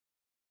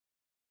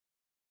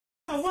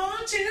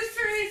1, 2,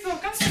 3, 4,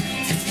 go.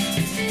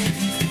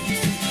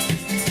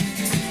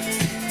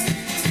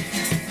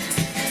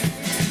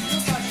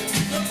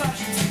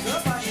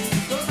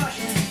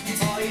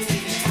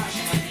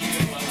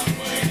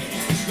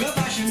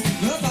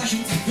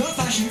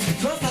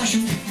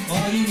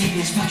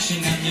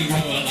 Passion and you go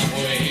a long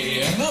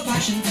way. Go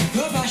passion,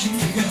 go passion,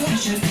 go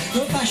passion,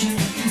 go passion.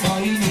 All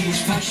you need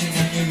is passion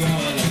and you go a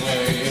long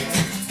way.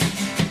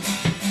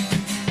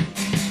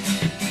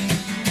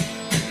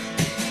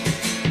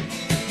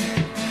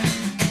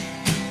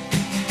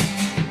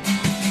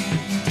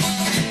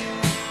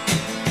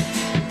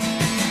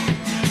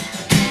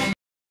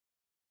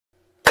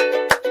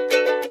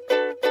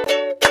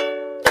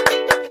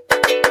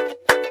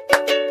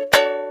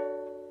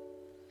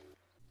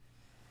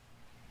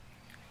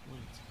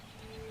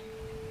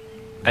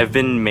 I've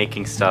been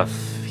making stuff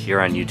here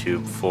on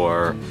YouTube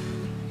for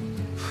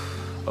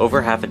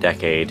over half a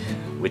decade,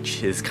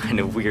 which is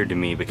kind of weird to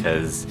me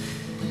because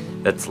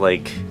that's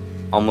like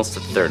almost a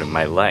third of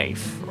my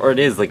life. Or it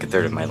is like a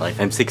third of my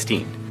life. I'm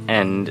 16.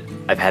 And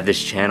I've had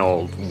this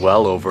channel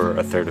well over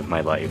a third of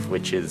my life,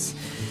 which is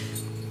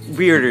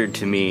weirder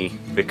to me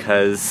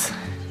because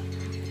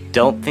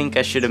don't think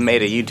I should have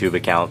made a YouTube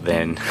account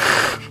then.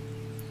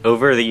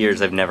 Over the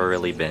years I've never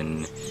really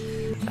been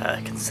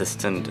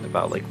consistent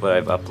about like what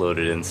I've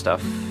uploaded and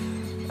stuff.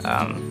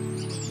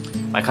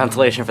 My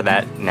consolation for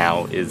that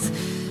now is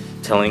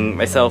telling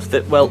myself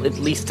that, well, at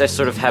least I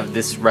sort of have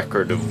this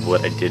record of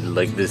what I did,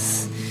 like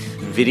this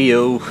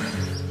video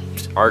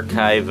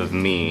archive of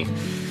me,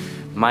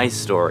 my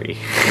story.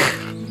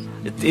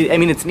 I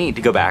mean, it's neat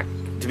to go back,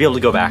 to be able to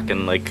go back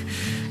and like,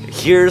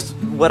 here's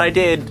what I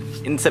did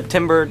in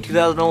September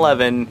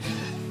 2011,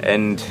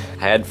 and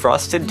I had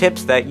frosted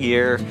tips that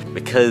year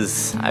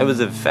because I was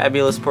a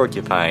fabulous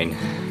porcupine.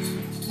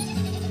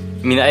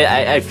 I mean,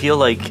 I feel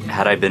like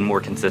had I been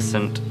more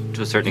consistent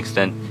to a certain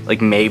extent,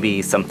 like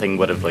maybe something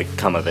would have like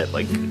come of it.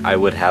 Like I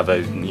would have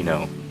a, you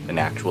know, an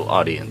actual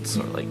audience,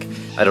 or like,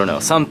 I don't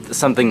know,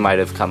 something might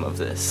have come of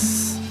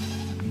this.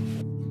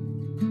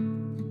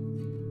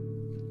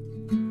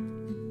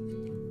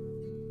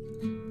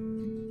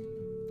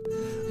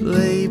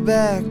 Lay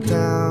back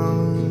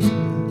down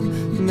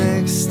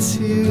next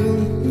to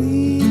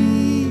me,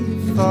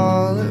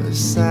 follow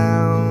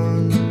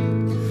sound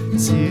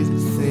to the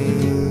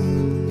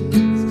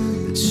things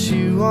that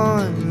you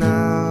want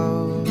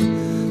now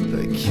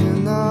but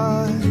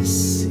cannot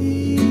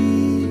see.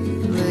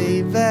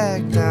 Lay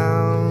back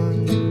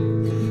down,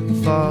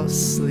 fall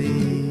asleep.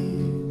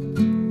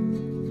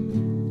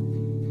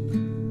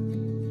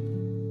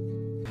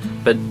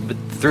 But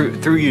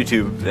through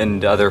YouTube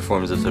and other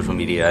forms of social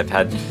media, I've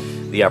had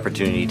the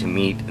opportunity to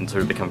meet and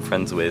sort of become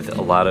friends with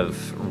a lot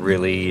of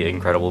really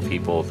incredible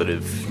people that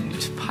have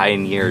just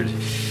pioneered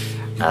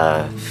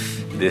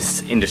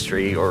this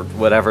industry, or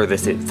whatever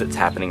this is that's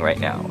happening right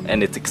now.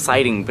 And it's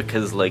exciting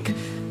because, like,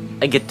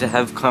 I get to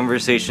have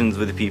conversations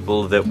with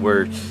people that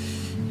were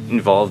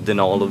involved in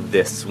all of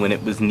this when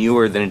it was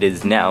newer than it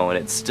is now, and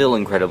it's still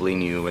incredibly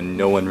new and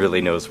no one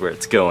really knows where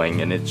it's going,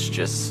 and it's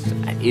just,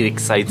 it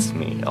excites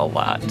me a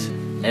lot.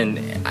 And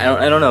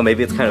I don't know,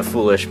 maybe it's kind of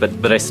foolish,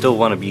 but I still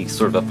want to be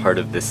sort of a part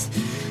of this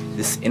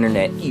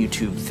internet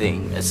YouTube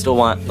thing. I still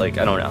want, like,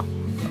 I don't know,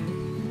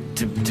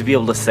 to be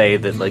able to say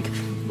that, like,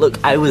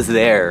 look, I was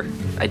there.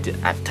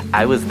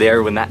 I was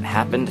there when that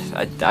happened.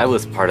 I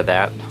was part of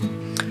that.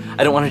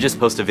 I don't want to just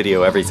post a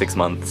video every 6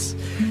 months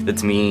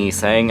that's me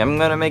saying, I'm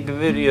gonna make a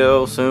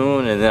video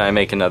soon, and then I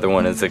make another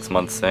one in 6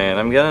 months saying,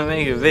 I'm gonna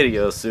make a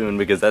video soon,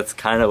 because that's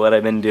kind of what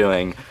I've been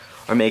doing,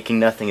 or making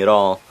nothing at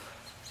all.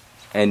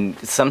 And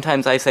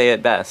sometimes I say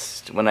it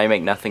best when I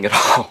make nothing at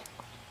all.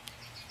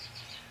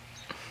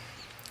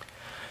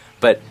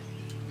 But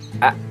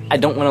I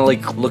don't want to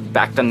like look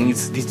back on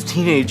these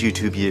teenage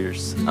YouTube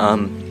years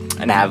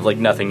and have like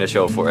nothing to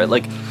show for it.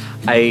 Like,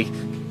 I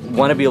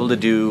want to be able to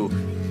do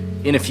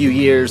in a few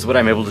years what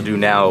I'm able to do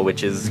now,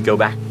 which is go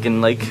back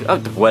and like, oh,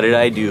 what did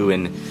I do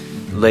in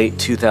late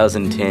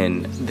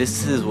 2010?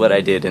 This is what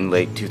I did in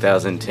late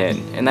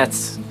 2010, and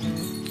that's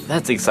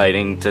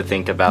exciting to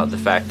think about, the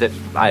fact that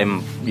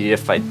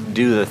if I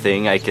do the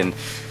thing, I can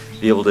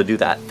be able to do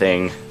that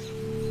thing.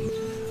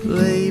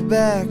 Lay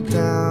back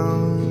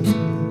down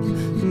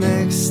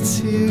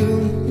next to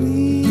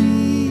me,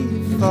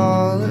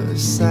 follow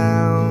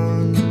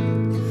sound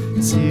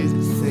to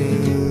the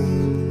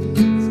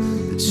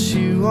things that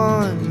you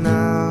want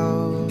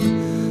now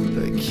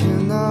but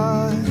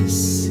cannot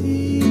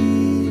see.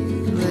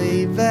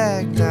 Lay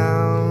back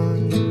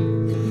down,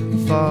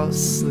 fall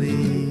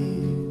asleep.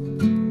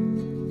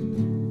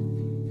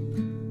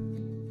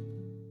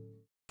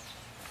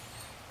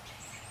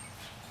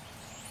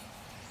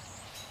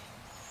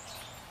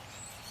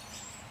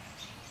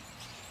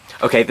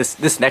 Okay,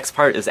 this next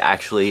part is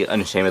actually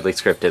unashamedly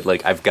scripted.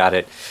 Like, I've got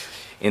it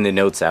in the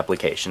notes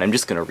application. I'm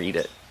just gonna read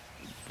it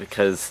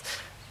because,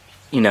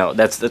 you know,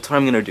 that's what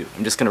I'm gonna do.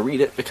 I'm just gonna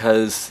read it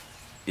because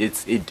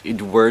it's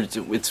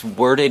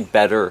worded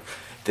better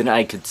than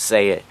I could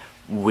say it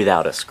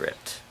without a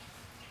script.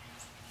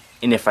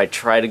 And if I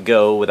try to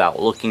go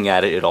without looking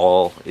at it at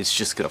all, it's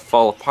just gonna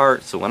fall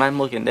apart. So when I'm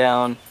looking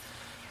down,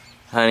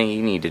 honey,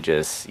 you need to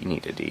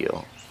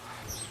deal.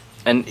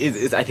 And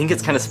I think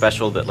it's kind of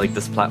special that like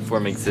this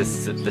platform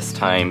exists at this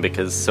time,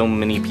 because so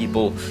many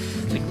people,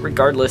 like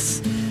regardless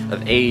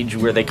of age,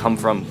 where they come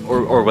from,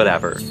 or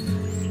whatever,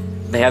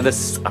 they have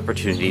this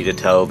opportunity to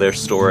tell their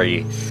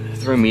story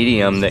through a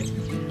medium that,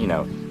 you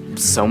know,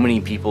 so many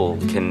people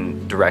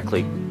can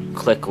directly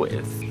click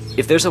with.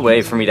 If there's a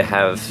way for me to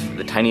have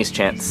the tiniest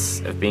chance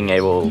of being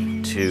able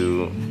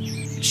to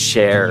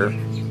share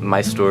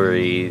my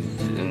story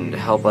and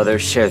help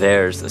others share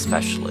theirs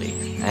especially,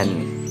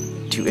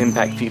 and to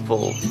impact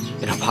people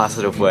in a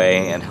positive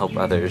way and help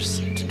others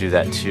to do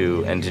that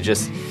too, and to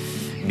just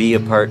be a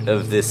part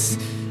of this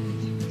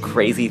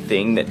crazy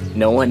thing that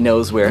no one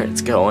knows where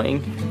it's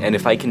going, and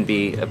if I can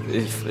be,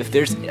 if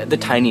there's the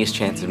tiniest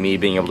chance of me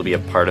being able to be a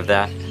part of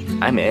that,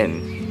 I'm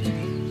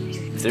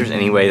in. If there's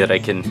any way that I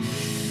can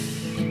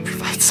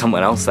provide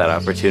someone else that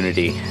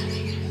opportunity,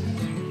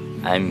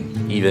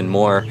 I'm even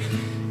more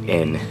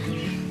in.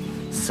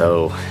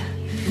 So,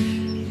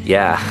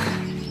 yeah.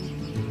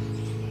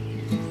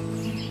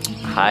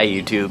 Hi,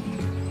 YouTube.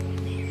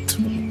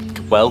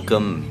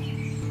 Welcome.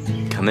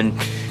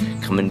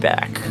 Coming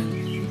back.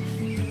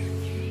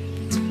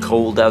 It's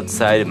cold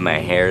outside and my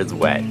hair is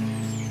wet.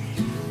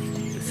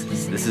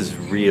 This is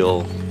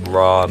real,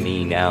 raw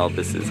me now.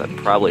 I've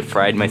probably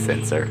fried my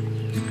sensor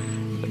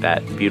with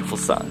that beautiful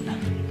sun.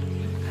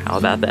 How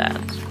about that?